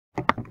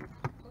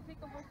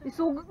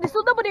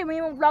Isuda ba din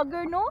yung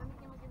vlogger, no?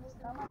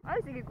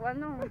 Ay, sige ko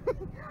ano.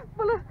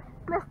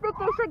 Plastic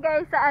kayo siya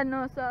guys sa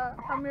ano, sa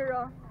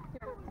camera.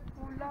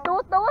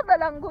 Tawad na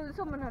lang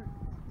gusto mo na.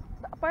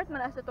 Apart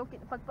man sa to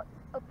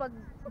pag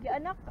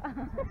gianak.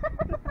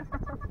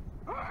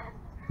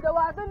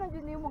 Dawado na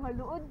din yung mga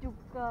luod jud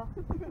ka.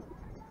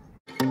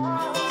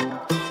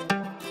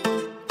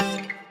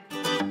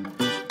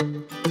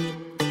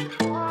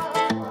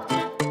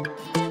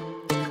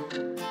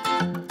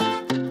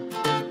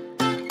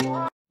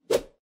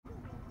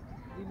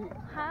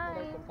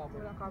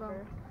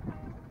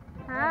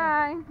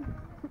 Hi.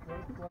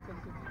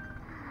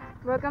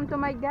 Welcome to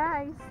my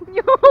guys.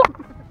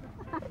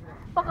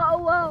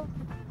 Pakauwaw.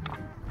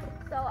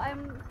 So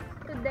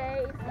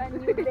today is a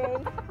new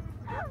day.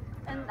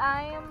 And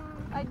I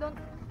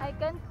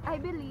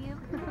believe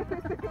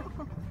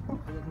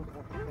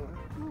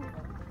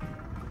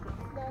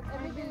that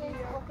everything is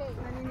okay.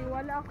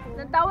 Naniniwala ako.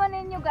 Nantawan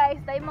ninyo guys,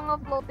 tayo mga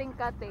floating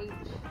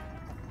cottage.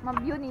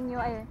 Ma-view ninyo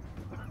eh.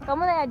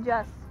 Kamu na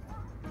i-adjust.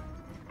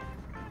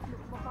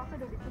 Baka ka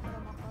daw dito para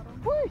makaroon.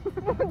 Uy!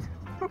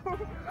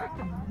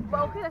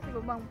 Ba okay na si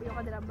Babang Puyo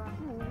ka dala ba?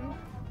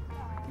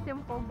 Ito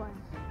yung pauban.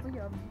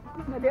 Uyab.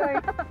 Mali oy.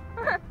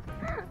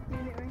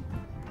 Mali oy.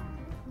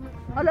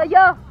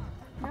 Alaya!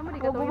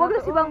 Bubog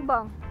na si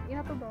Bangbang.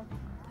 Ina to ba?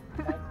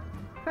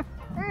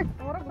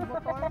 Murag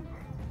buboton.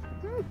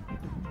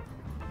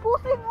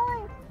 Pusing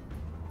oy!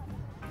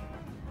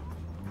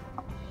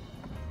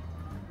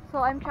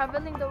 So I'm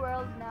traveling the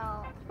world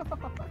now.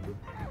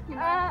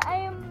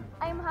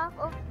 I'm half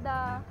of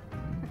the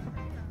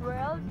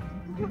world.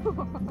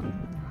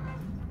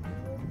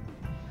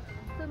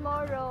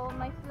 Tomorrow,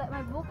 my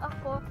book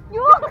ako.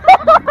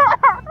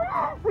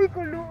 Uy,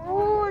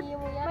 kuluod!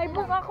 May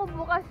book ako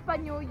bukas pa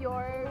New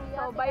York.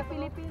 So, by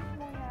Philippines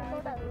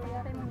muna.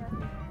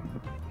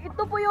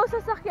 Ito po yung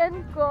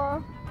sasakyan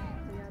ko.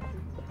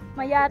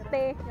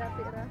 Mayate.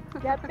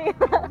 Yate.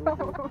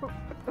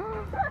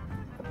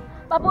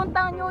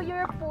 Papuntang New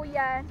York po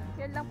yan.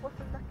 Yan lang po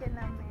sasakyan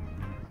namin.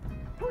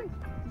 Uy!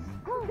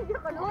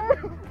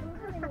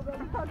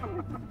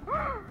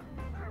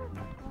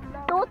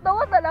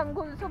 Tawad na lang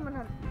gusto mo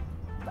na.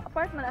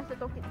 Apart man sa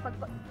to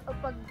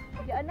pag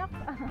gianak.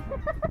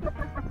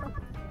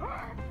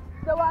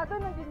 Dawado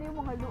na din yung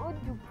mga luod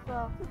jud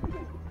ka.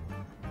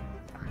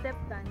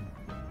 Acceptance.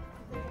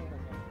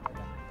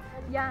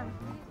 Yang.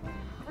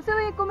 So,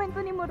 may komento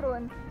ni mo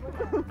ron.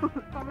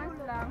 Comment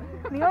lang.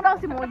 Ningon ako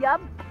si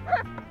Moyab.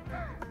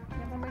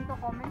 Yung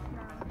comments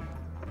na.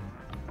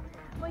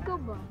 O, ikaw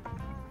ba?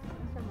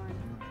 Ang saman.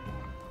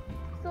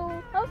 So,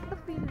 how's the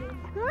feeling?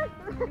 Good!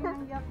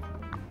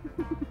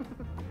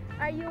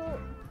 Are you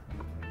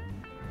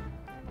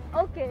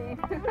okay?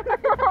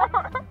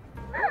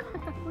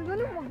 Kung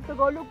gano'n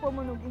mag-Tagalog pa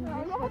mo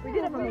nag-English, pwede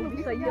na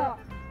mag-Bisaya.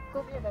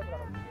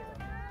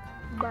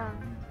 Bang.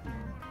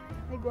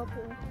 Ay,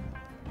 gwapo.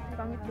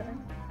 Pangit daan.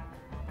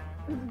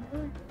 Oh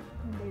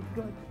my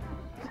God.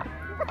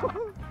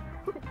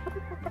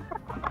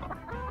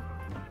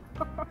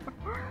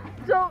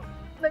 So,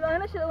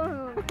 nag-ano siya,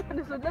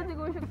 nasudlan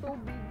siguro siya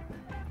tubig.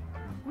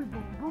 Uy,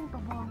 bongbong,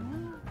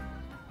 tabangan.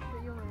 So,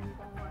 yun ang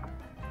pangwa.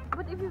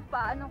 But if you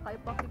paano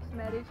kayo pa-fix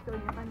marriage ko,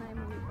 yun ka na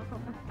yung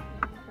mag-ipasok.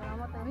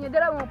 Salamat tayo. Hindi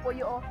dala mo po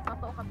yung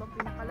ato ka ba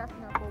pinakalas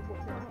na pogo.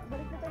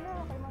 Balik na tayo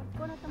na, kayo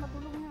magkuha na tayo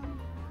matulong niya.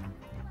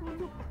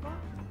 Tulog ka pa.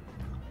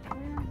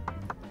 Ayan.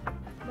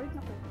 Balik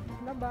na ko.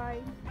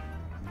 Bye-bye.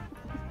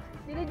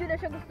 Dili dyan na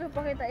siya gusto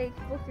pakita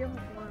i-expose yung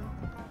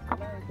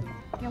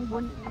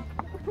bunti.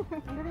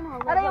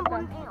 Ara yung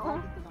bunti, oh.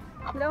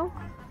 Hello?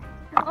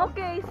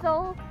 Okay,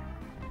 so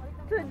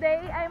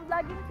today, I'm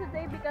vlogging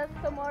today because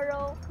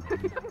tomorrow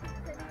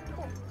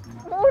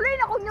maulay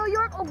na kong New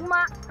York,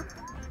 ugma.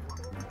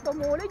 So,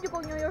 maulay dyan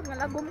kong New York,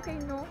 nga lagom kayo,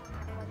 no?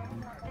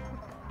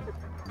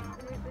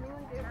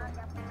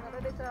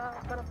 Naraday sa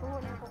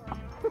karatuhan ako.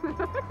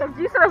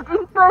 Tag-G's lang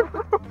intag.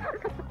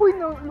 Uy,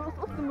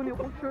 naustos naman yung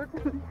akong shirt.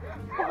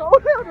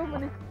 Pakaula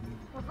naman eh.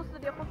 Naustos na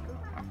di ako.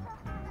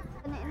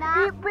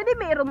 Pwede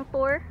may room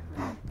tour?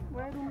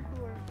 Wala room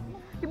tour.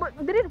 Diba,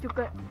 dali na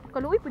siya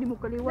kaluwi, pwede mo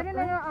kaliwat. Dali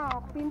na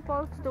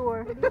pimples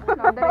tour.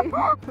 Dali.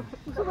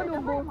 Gusto ka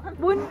nung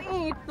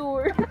buni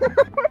tour.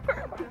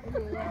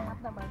 Hindi, yan. Mat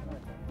naman.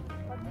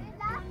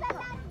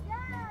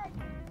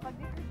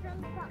 Pag-description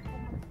sa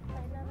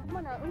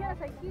mana, unya na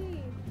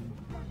saiki.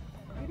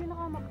 Hindi na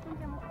ka magtun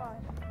siya mukha.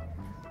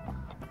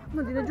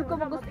 Hindi na ka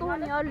magustuhan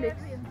ni Alex.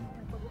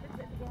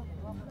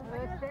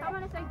 Tama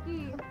na saiki.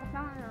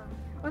 Tama na.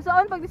 Kung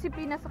saan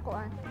pagdisiplina sa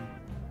kuan?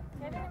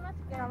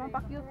 Tama pa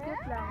cute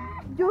lang.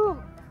 Jog!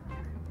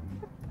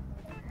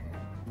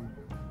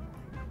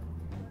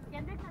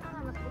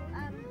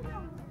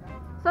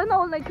 Sana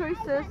all my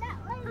choices.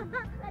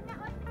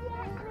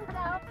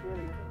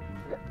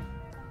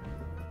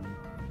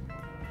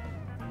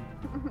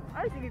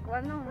 Ay, sige ko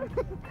ano.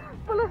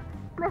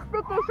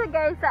 Plastic kayo siya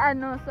guys sa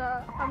ano,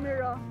 sa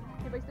camera.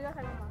 Diba, istorya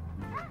ka naman.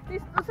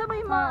 Usa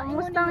may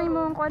mustang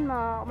imong kuan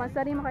mo,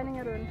 masari mo kayo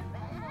nga ron.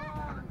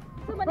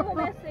 So, mali mo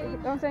message.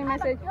 Ang sa'yo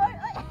message.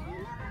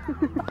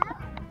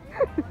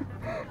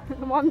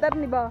 Lumandar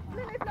ni ba?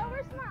 May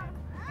flowers na.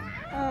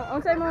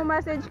 Unsay mo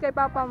message kay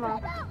papa mo?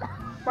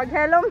 Pag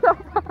hello daw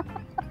pa.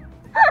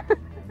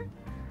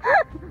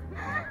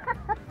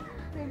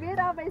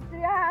 Bibira, pa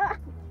istorya.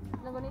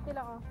 Naguniti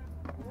lang oh.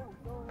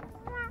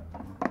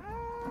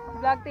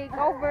 Vlog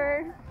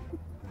takeover.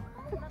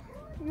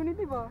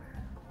 Unity ba?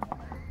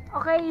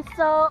 Okay,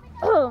 so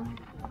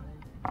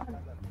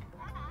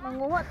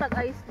manguha tag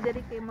ice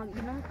diri kay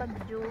mag-inom tag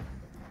juice.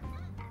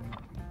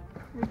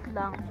 Wait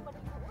lang.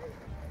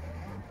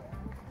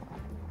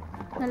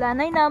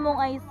 Nalanay namong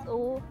ice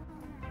oh.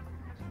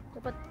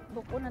 Dapat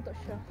buko na to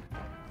siya.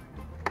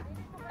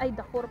 Ay,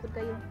 dakor pud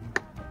kayo.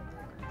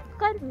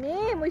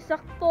 Kani, mo'y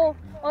sakto.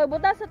 Oy,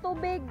 buta sa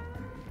tubig.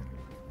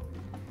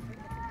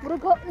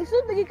 Murag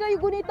isod lagi kayo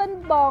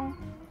gunitan bang.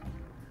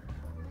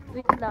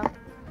 Wait lang.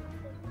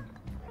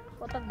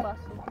 Patag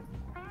baso.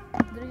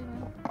 Drink.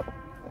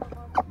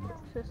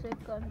 Sa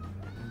second.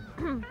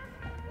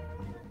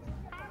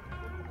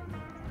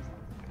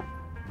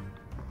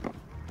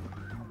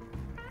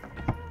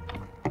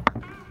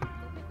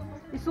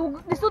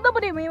 Isud na ba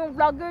din yung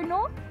vlogger,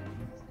 no?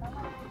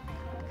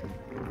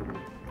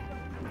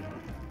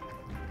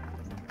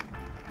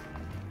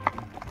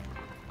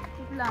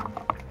 Wait lang.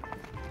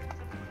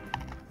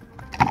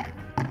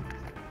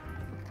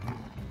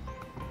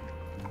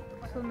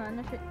 So na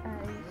siya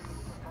ice.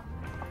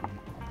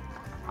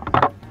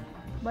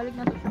 Balik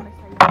na to siya may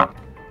sayo.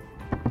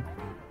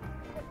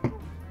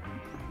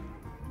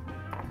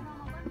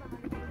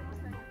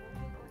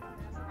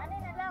 Ano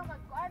na lang,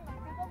 magkuan,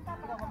 magtigong ka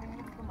pa.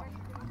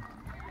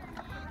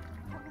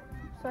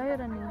 Sayo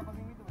rin yun.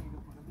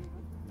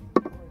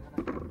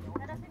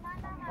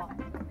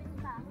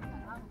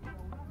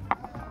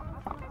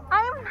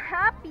 I'm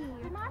happy.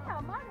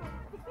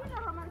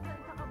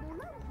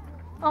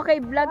 Okay,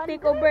 vlog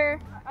takeover.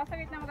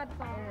 Sakit na magad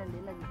pa.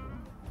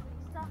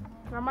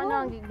 Naman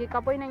na,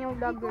 gikapoy na yung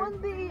vlogger.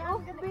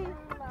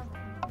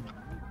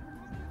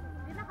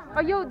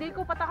 Ayo, di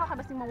ko pataka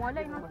ka basta mawala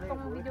yung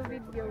itong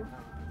video.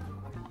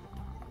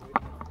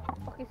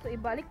 Okay, so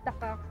ibalik ta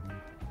ka.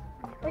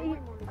 Ay,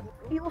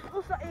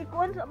 ius-us sa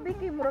ikuan sabi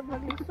kay murag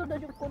naglisod na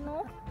jud ko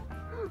no.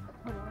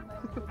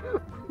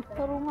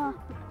 Taro nga.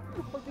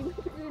 Pag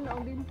pinipili na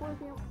ang dimples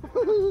niya.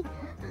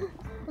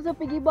 Sa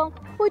pigibang,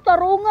 uy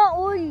taro nga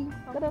uy.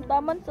 Karang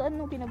taman sa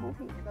ano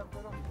kinabuhi.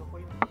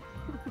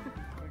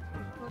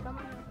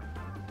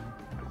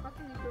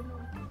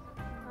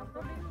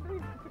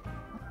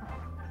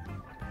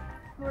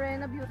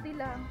 Morena beauty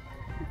lang.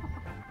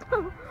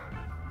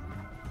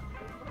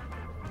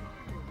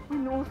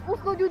 Inuus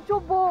ko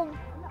YouTube bong.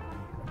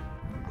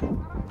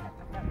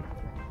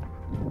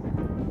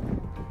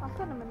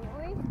 Asa naman yun,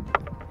 uy?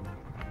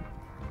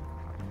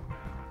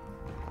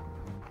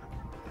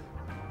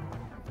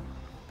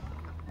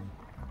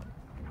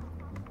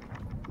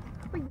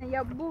 Uy,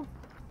 nayabo.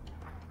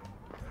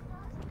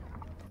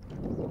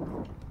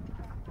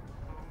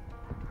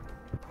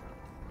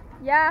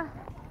 Yeah.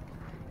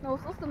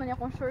 Nausus naman niya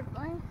akong short,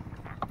 uy.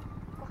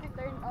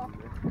 Paki-turn off.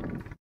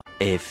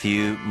 A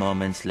few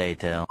moments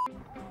later.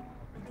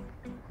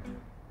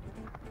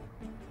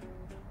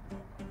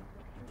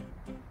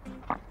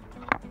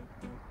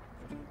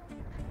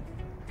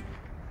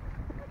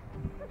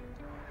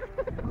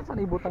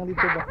 Saan ibutang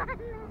dito ba?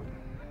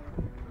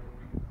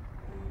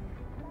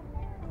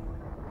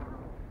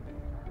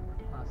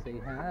 Say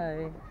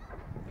hi.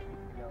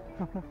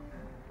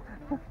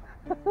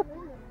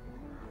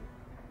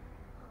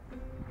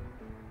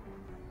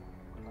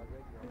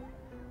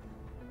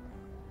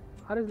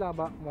 Haris lah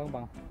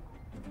bang.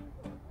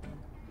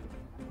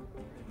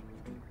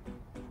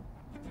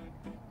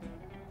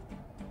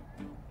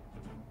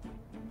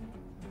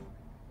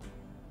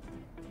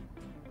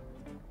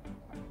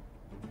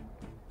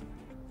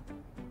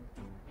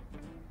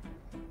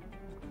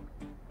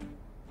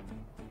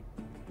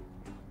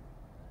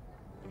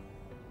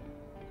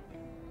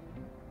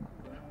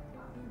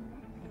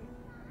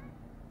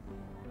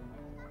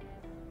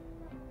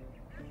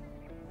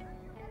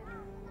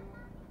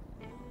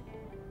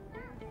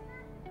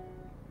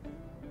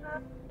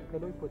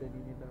 Kaloy po din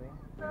nito eh.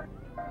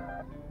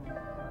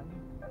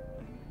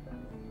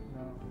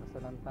 Na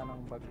nasalanta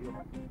ng bagyo.